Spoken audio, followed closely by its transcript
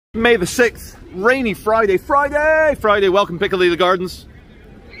May the 6th, rainy Friday. Welcome Piccadilly Gardens.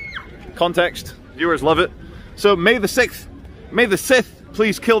 Context, viewers love it. So May the 6th, may the Sith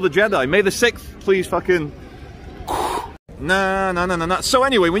please kill the Jedi. May the 6th please fucking... Nah. So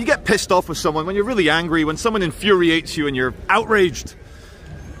anyway, when you get pissed off with someone, when you're really angry, when someone infuriates you and you're outraged,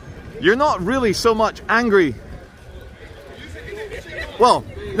 you're not really so much angry. Well,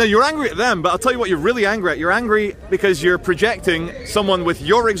 no, you're angry at them, but I'll tell you what you're really angry at. You're angry because you're projecting someone with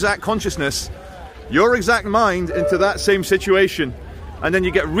your exact consciousness, your exact mind into that same situation. And then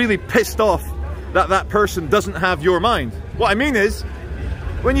you get really pissed off that that person doesn't have your mind. What I mean is,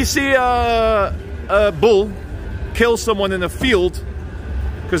 when you see a bull kill someone in a field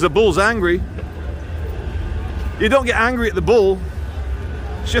because the bull's angry, you don't get angry at the bull.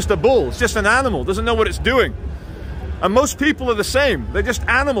 It's just a bull. It's just an animal. Doesn't know what it's doing. And most people are the same. They're just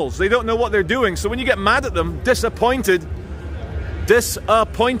animals. They don't know what they're doing. So when you get mad at them, disappointed,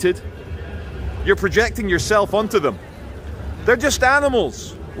 you're projecting yourself onto them. They're just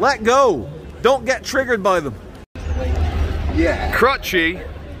animals. Let go. Don't get triggered by them. Yeah. Crutchie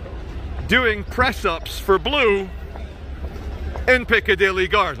doing press-ups for Blue in Piccadilly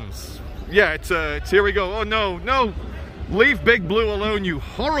Gardens. Yeah, it's here we go. Oh no. Leave Big Blue alone, you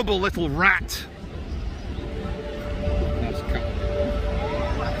horrible little rat.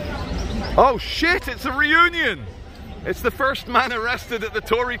 Oh shit, it's a reunion! It's the first man arrested at the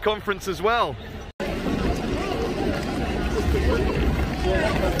Tory conference as well.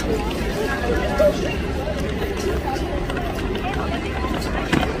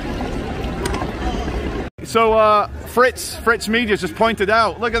 So Fritz Media's just pointed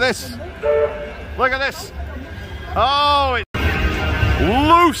out, look at this. Look at this. Oh, it's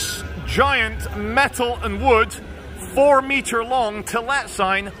loose, giant metal and wood, 4 meter long Tillet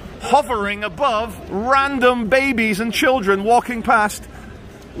sign hovering above random babies and children walking past.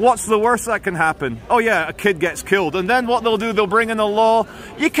 What's the worst that can happen? Oh yeah, a kid gets killed. And then what they'll do, they'll bring in a law.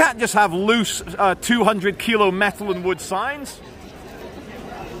 You can't just have loose 200 kilo metal and wood signs.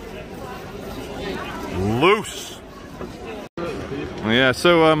 Loose. Yeah,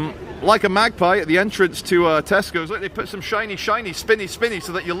 so like a magpie at the entrance to Tesco's, look, they put some shiny, spinny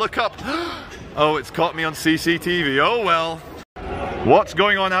so that you look up. Oh, it's caught me on CCTV. Oh well. What's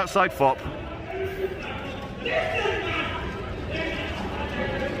going on outside FOP?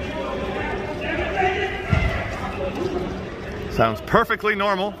 Sounds perfectly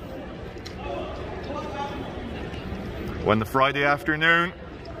normal. When the Friday afternoon,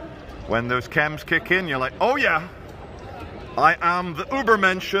 when those chems kick in, you're like, oh yeah, I am the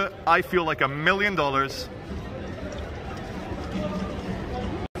Ubermensch. I feel like $1 million.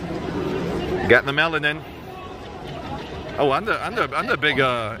 Get the melanin. Oh, and a big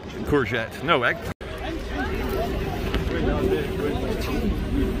courgette. No egg.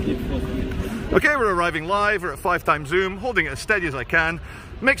 Okay, we're arriving live. We're at 5x zoom, holding it as steady as I can.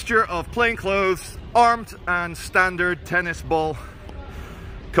 Mixture of plain clothes, armed and standard tennis ball.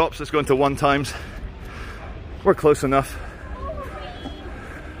 Cops, let's go into 1x. We're close enough.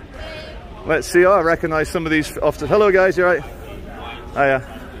 Let's see. Oh, I recognize some of these officers. Hello, guys. You alright?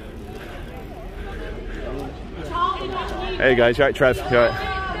 Hiya. Hey guys, you alright, Trev? You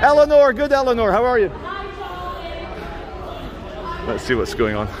alright? Eleanor, good Eleanor, how are you? Let's see what's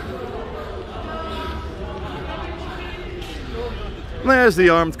going on. There's the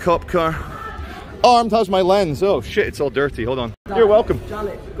armed cop car. Armed, how's my lens? Oh shit, it's all dirty, hold on. You're welcome.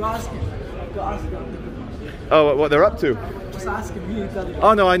 Oh, what they're up to? Just ask him.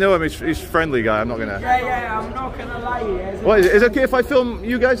 Oh no, I know him, he's a friendly guy, I'm not gonna... Yeah, I'm not gonna lie. What, is it okay if I film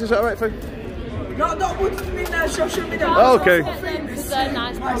you guys? Is that alright if I... No, social media. Oh, okay.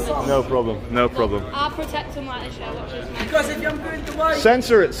 No problem. I'll protect them like the show watches. Because if I'm going to work...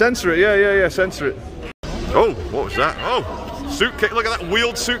 Censor it, yeah, censor it. Oh, what was that? Oh, suitcase, look at that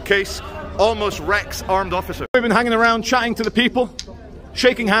wheeled suitcase. Almost wrecks armed officer. We've been hanging around, chatting to the people,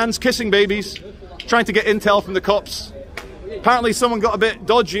 shaking hands, kissing babies, trying to get intel from the cops. Apparently someone got a bit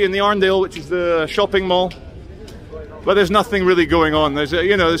dodgy in the Arndale, which is the shopping mall. But there's nothing really going on. There's,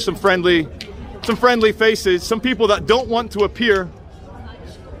 there's some friendly faces, some people that don't want to appear,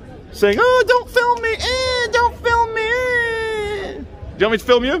 saying, oh, don't film me, don't film me. Do you want me to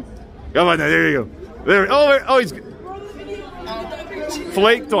film you? Come on, there you go. There, oh, he's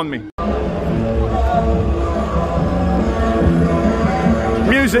flaked on me.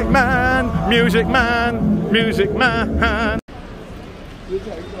 Music man, music man, music man.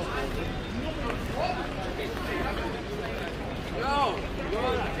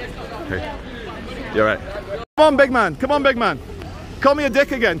 Hey. You're right. Come on, big man. Come on, big man. Call me a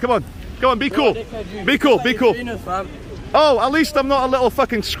dick again. Come on. Come on, be cool. Be cool, be cool. Oh, at least I'm not a little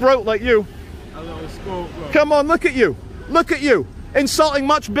fucking scrote like you. A little scrote, bro. Come on, look at you. Look at you. Insulting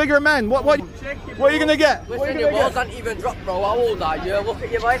much bigger men. What are you gonna get? Listen, your balls aren't even dropped, bro. How old are you? Look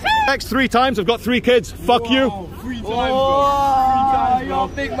at your boys. Next 3 times, I've got 3 kids. Fuck you. 3 times, bro. 3 times, bro. You're a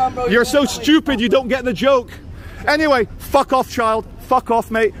big man, bro. You're so stupid, you don't get the joke. Anyway, fuck off, child. Fuck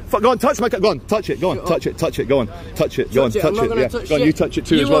off, mate. Go on, touch my. Go on, touch it. Go on, touch it. Touch it. Go on, touch it. Go on, touch it. Yeah. Go on, you touch it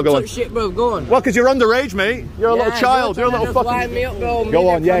too as well. Go on. Shit, bro. Go on. Well, because you're underage, mate. You're a little child. You're a little fucking. Me up, bro. Go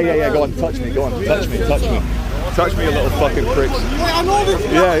on, yeah. Go on, touch me. Go on, touch me. Touch me. Touch me, you little fucking pricks. I know this.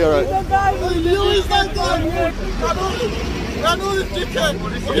 Yeah, you're right. I know this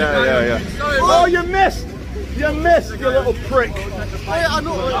dickhead. Yeah. Oh, you missed. You missed, you little prick. Hey, I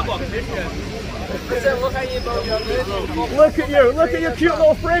know. Listen, look at you, bro. Look at you. Look at your cute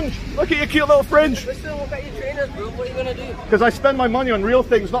little fringe. Look at your cute little fringe. Listen, look at your trainers, bro. What are you gonna do? Because I spend my money on real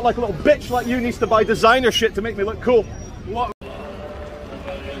things, not like a little bitch like you needs to buy designer shit to make me look cool. What?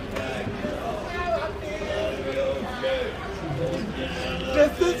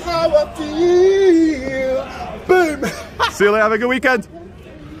 This is how I feel. Boom. See you later. Have a good weekend.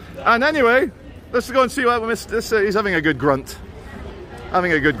 And anyway, let's go and see what this. He's having a good grunt.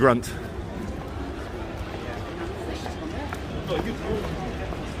 Having a good grunt.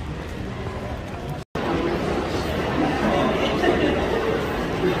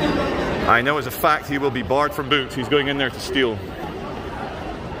 I know as a fact he will be barred from boots. He's going in there to steal.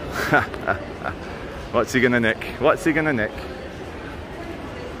 What's he gonna nick? What's he gonna nick?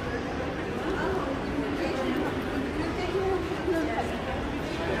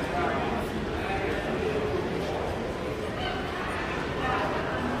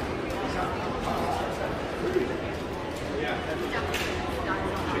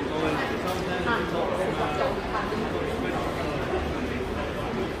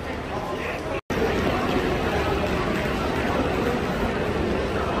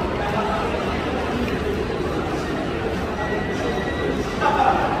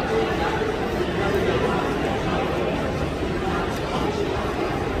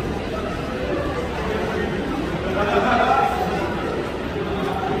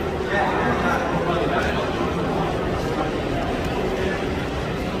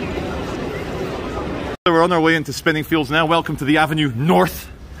 We're on our way into Spinningfields now. Welcome to the Avenue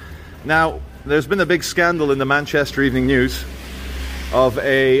North. Now, there's been a big scandal in the Manchester Evening News of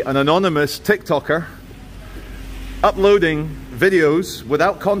an anonymous TikToker uploading videos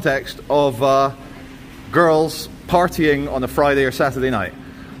without context of girls partying on a Friday or Saturday night,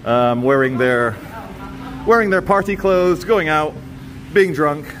 wearing their party clothes, going out, being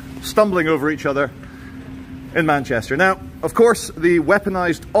drunk, stumbling over each other in Manchester. Now, of course, the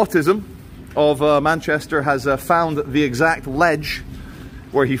weaponized autism of Manchester has found the exact ledge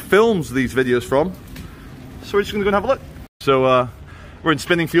where he films these videos from. So we're just going to go and have a look. So we're in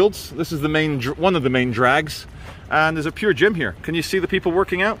Spinningfields. This is the one of the main drags, and there's a pure gym here. Can you see the people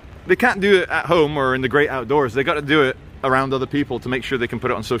working out? They can't do it at home or in the great outdoors. They got to do it around other people to make sure they can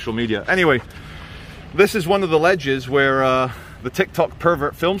put it on social media. Anyway, this is one of the ledges where the TikTok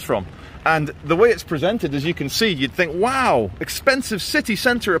pervert films from. And the way it's presented, as you can see, you'd think, wow, expensive city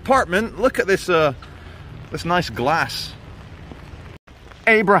centre apartment. Look at this, this nice glass.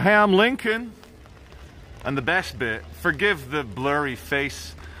 Abraham Lincoln. And the best bit, forgive the blurry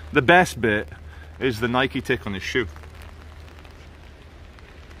face, the best bit is the Nike tick on his shoe.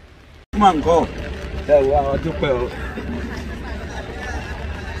 Come on, go.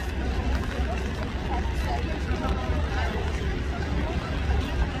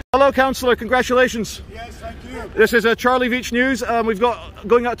 Hello, Councillor. Congratulations. Yes, thank you. This is Charlie Veitch News. We've got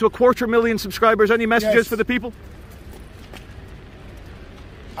going out to 250,000 subscribers. Any messages for the people?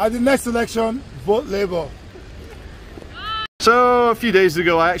 At the next election, vote Labour. So, a few days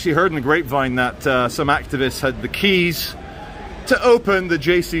ago, I actually heard in the grapevine that some activists had the keys to open the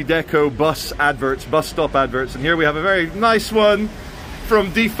JC Deco bus stop adverts. And here we have a very nice one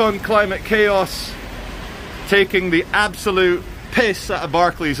from Defund Climate Chaos, taking the absolute piss out of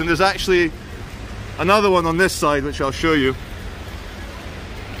Barclays. And there's actually another one on this side which I'll show you.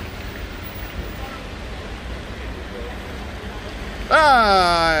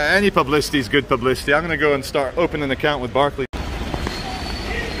 Any publicity is good publicity. I'm going to go and start opening an account with Barclays.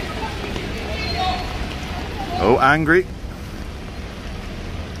 Oh, angry.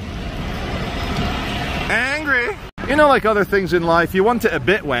 Angry. You know, like other things in life, you want it a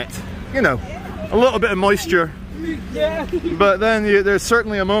bit wet. You know, a little bit of moisture. But then there's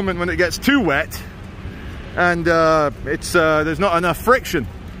certainly a moment when it gets too wet and there's not enough friction.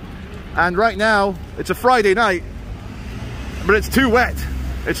 And right now, it's a Friday night, but it's too wet.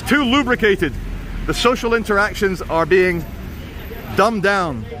 It's too lubricated. The social interactions are being dumbed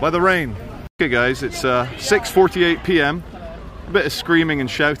down by the rain. Okay guys, it's 6:48 p.m. A bit of screaming and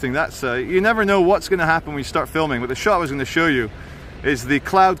shouting. That's you never know what's going to happen when you start filming, but the shot I was going to show you is the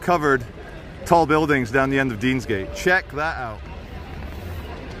cloud-covered tall buildings down the end of Deansgate. Check that out.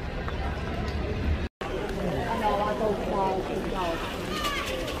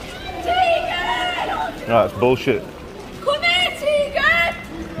 That's bullshit. Come here,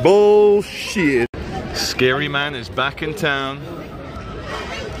 Tegan! Bullshit. Scary Man is back in town.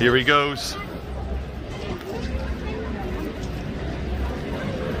 Here he goes.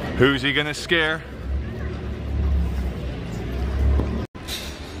 Who's he gonna scare?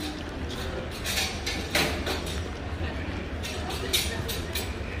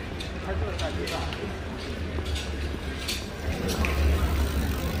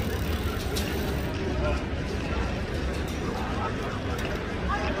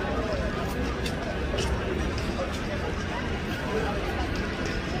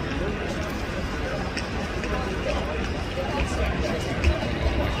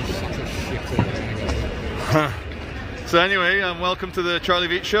 So anyway, welcome to the Charlie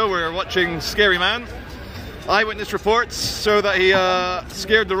Veitch Show. We're watching Scary Man. Eyewitness reports show that he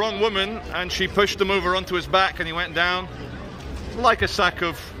scared the wrong woman and she pushed him over onto his back and he went down like a sack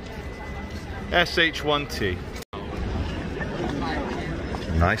of SH1T.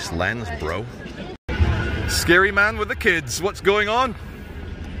 Nice lens, bro. Scary Man with the kids. What's going on?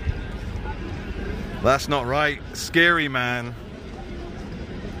 That's not right. Scary Man.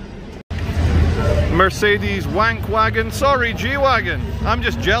 Mercedes wank wagon. Sorry, G-Wagon. I'm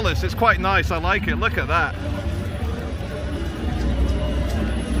just jealous. It's quite nice. I like it. Look at that.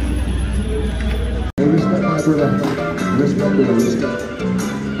 Respect my brother. Respect the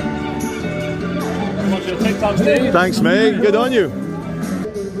respect. Thanks, mate. Good on you.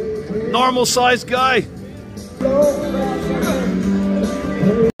 Normal sized guy.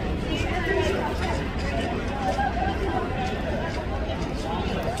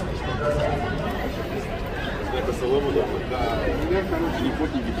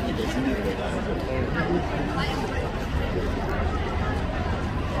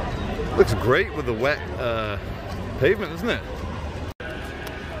 Looks great with the wet pavement, isn't it?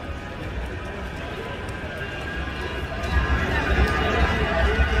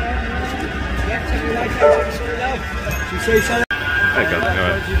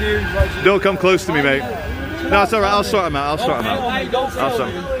 Right. Don't come close to me, mate. No, it's alright, I'll sort him out, I'll sort him out.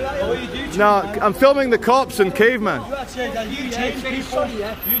 No, I'm filming the cops and Caveman. You change people.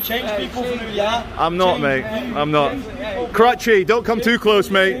 You change people for you, yeah? I'm not, mate. I'm not. Crutchie, don't come too close,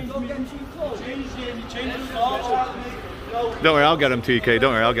 mate. Don't worry, I'll get him, TK.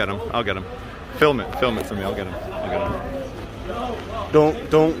 Don't worry, I'll get him. I'll get him. Film it for me. I'll get him.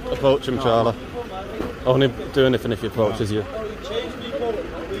 Don't approach him, Charlie. Only do anything if he approaches you.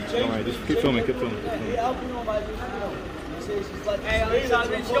 Don't worry, just keep filming, keep filming.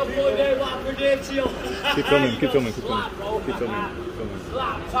 Keep filming, keep filming, keep filming.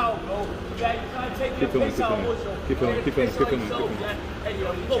 Keep filming, keep filming. Keep filming, keep filming, keep filming.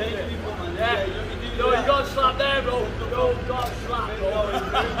 No, you got slapped there, bro. No, you got slapped, bro.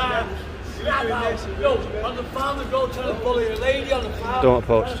 Yo, on the farm, the girl trying to bully a lady on the farm. Don't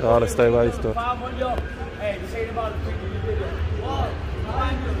approach Charlie, stay away, stuff. Hey, this ain't about the thing you did.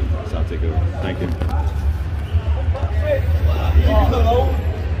 So I'll take over. Thank you. Leave him alone.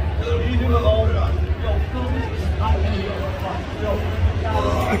 Leave him alone.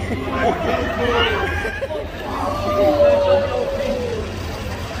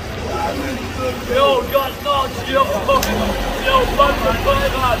 Yo, got dogs, yo, fucking, yo, fucking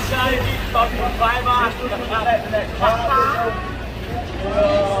 5 outside, you fucking 5 hours.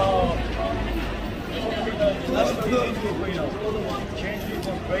 That's the thing, you know. Change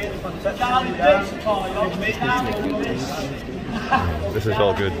people, create a fantastic. This is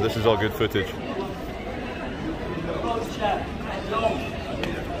all good. This is all good footage.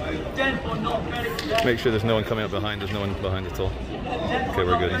 Make sure there's no one coming up behind. There's no one behind at all. Okay,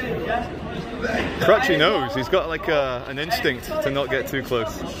 we're good. Crutchie knows. He's got like an instinct to not get too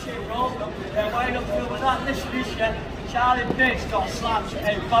close.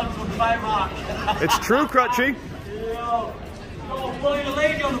 It's true, Crutchie. Bullying a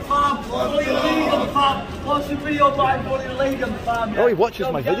lady on the farm. Bullying a lady on the farm. What's the video about for the league and family? Oh, he watches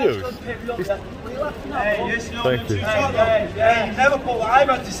my videos. Thank you. Hey, you never put what I've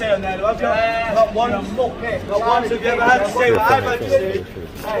had to say on there, have you? Not one. Not once have you ever had to say what I've had to say.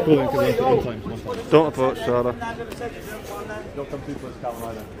 Don't approach Charlie. Don't come too close to camera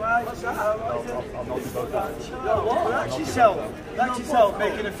either. What's that? I'll knock you both out. That's yourself. That's yourself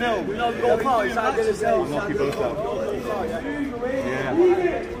making a film. We don't go far. Is that going to say? I'll knock you both out.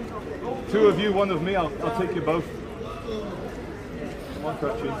 Yeah. 2 of you, 1 of me. I'll take you both. Come on,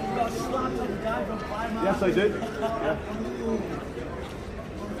 Crutchie. Yes, I did. Yeah.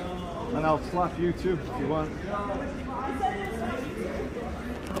 And I'll slap you too if you want.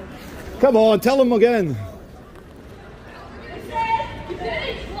 Come on, tell him again.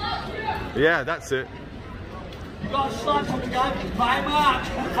 Yeah, that's it. You got slapped on the guy from Primark.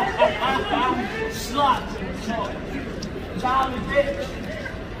 Slapped. Charlie bitch.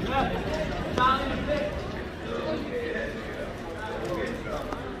 Yeah. Charlie bitch.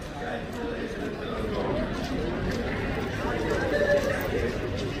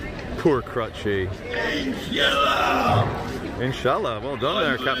 Poor Crutchie. Inshallah. Inshallah. Well done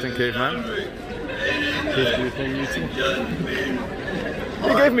there, Captain Caveman. He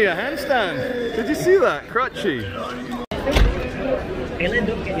gave me a handstand. Did you see that, Crutchie?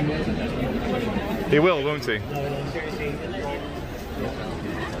 He will, won't he?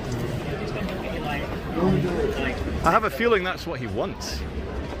 I have a feeling that's what he wants.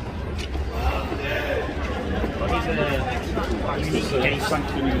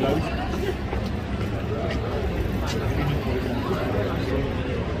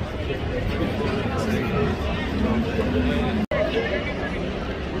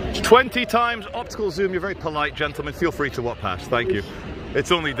 It's 20 times optical zoom. You're very polite, gentlemen. Feel free to walk past. Thank you.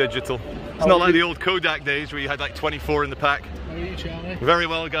 It's only digital. It's not like the old Kodak days where you had like 24 in the pack. How are you, Charlie? Very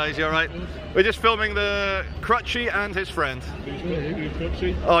well, guys. You all right? We're just filming the Crutchie and his friend. Who's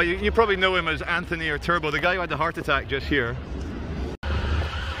Crutchie? Oh, you probably know him as Anthony or Turbo, the guy who had the heart attack just here.